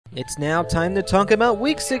It's now time to talk about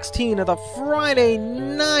Week 16 of the Friday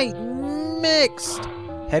Night Mixed.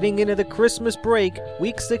 Heading into the Christmas break,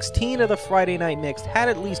 Week 16 of the Friday Night Mixed had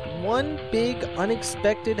at least one big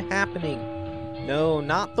unexpected happening. No,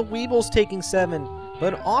 not the Weebles taking 7,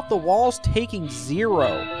 but Off the Walls taking 0.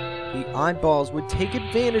 The Oddballs would take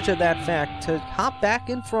advantage of that fact to hop back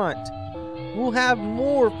in front. We'll have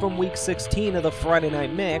more from Week 16 of the Friday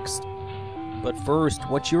Night Mixed. But first,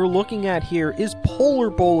 what you're looking at here is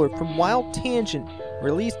Polar Bowler from Wild Tangent,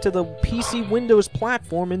 released to the PC Windows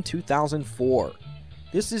platform in 2004.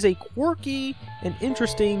 This is a quirky and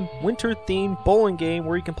interesting winter-themed bowling game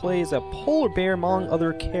where you can play as a polar bear among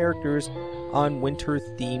other characters on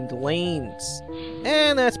winter-themed lanes.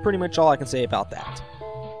 And that's pretty much all I can say about that.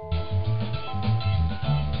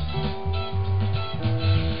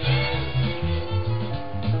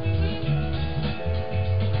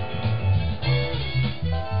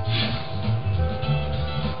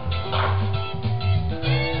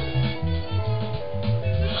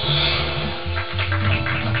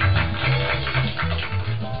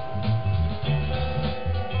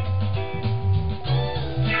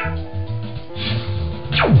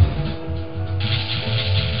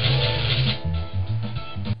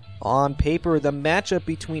 On paper, the matchup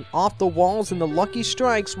between Off the Walls and the Lucky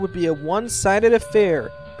Strikes would be a one-sided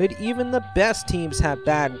affair, but even the best teams have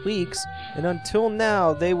bad weeks, and until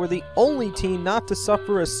now, they were the only team not to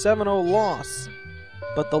suffer a 7-0 loss.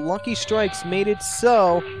 But the Lucky Strikes made it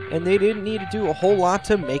so, and they didn't need to do a whole lot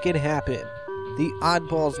to make it happen. The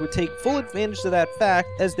Oddballs would take full advantage of that fact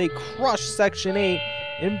as they crushed Section 8,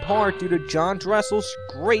 in part due to John Dressel's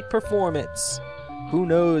great performance. Who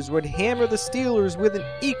knows would hammer the Steelers with an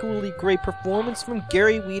equally great performance from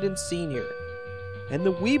Gary Whedon Sr. And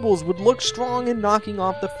the Weebles would look strong in knocking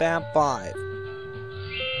off the Fab Five.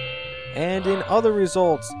 And in other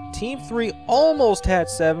results, Team 3 almost had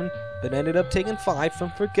 7, but ended up taking 5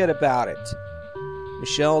 from Forget About It.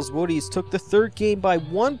 Michelle's Woodies took the third game by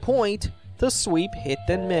 1 point to sweep Hit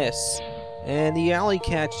Then Miss. And the Alley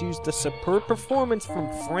Cats used a superb performance from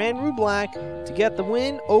Fran Rublack to get the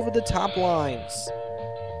win over the top lines.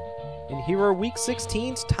 And here are Week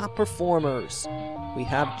 16's top performers. We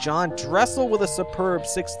have John Dressel with a superb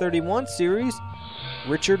 631 series.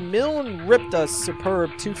 Richard Milne ripped a superb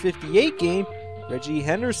 258 game. Reggie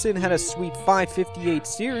Henderson had a sweet 558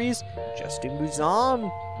 series. Justin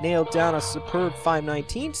Guzan nailed down a superb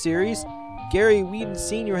 519 series. Gary Whedon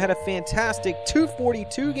Sr. had a fantastic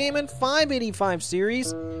 242 game and 585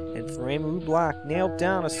 series, and Fran Rublack nailed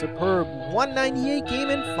down a superb 198 game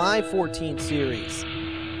and 514 series.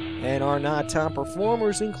 And our not top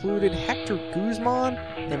performers included Hector Guzman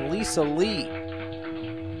and Lisa Lee.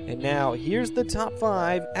 And now here's the top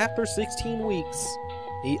 5 after 16 weeks.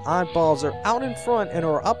 The Oddballs are out in front and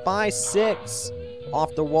are up by 6.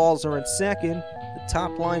 Off the Walls are in second. The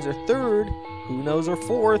Top Lines are third. Who Knows are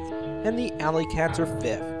fourth. And the Alley Cats are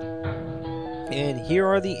 5th. And here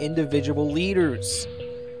are the individual leaders.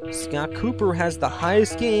 Scott Cooper has the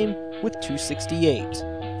highest game with 268.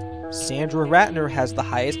 Sandra Ratner has the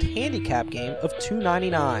highest handicap game of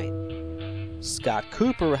 299. Scott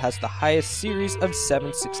Cooper has the highest series of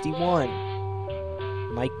 761.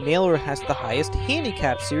 Mike Naylor has the highest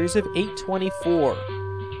handicap series of 824.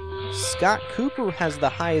 Scott Cooper has the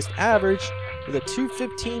highest average with a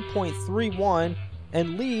 215.31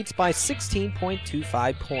 and leads by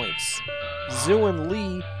 16.25 points. Zooin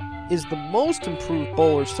Lee is the most improved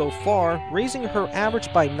bowler so far, raising her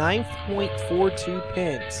average by 9.42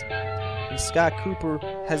 pins. And Scott Cooper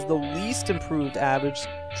has the least improved average,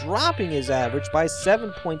 dropping his average by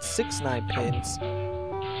 7.69 pins.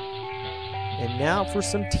 And now for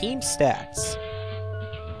some team stats.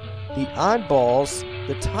 The Oddballs,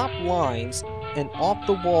 the Top Lines, and Off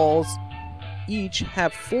the Walls each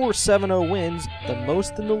have 4 7-0 wins, the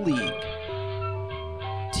most in the league.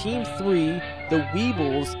 Team 3, the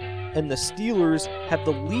Weebles, and the Steelers have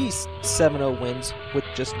the least 7-0 wins with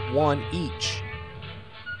just 1 each.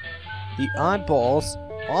 The Oddballs,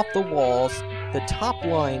 Off the Walls, the Top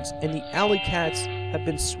Lines, and the Alley Cats have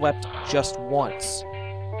been swept just once.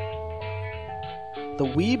 The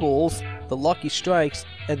Weebles, the Lucky Strikes,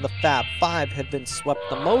 and the Fab Five have been swept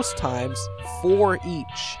the most times, 4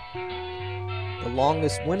 each. The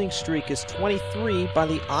longest winning streak is 23 by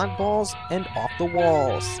the Oddballs and Off the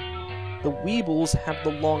Walls. The Weebles have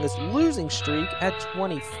the longest losing streak at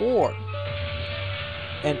 24.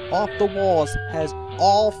 And Off the Walls has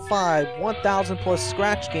all 5 1,000 plus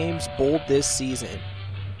scratch games bowled this season.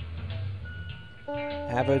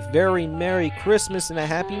 Have a very Merry Christmas and a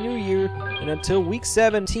Happy New Year, and until Week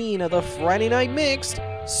 17 of the Friday Night Mixed,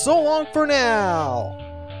 so long for now!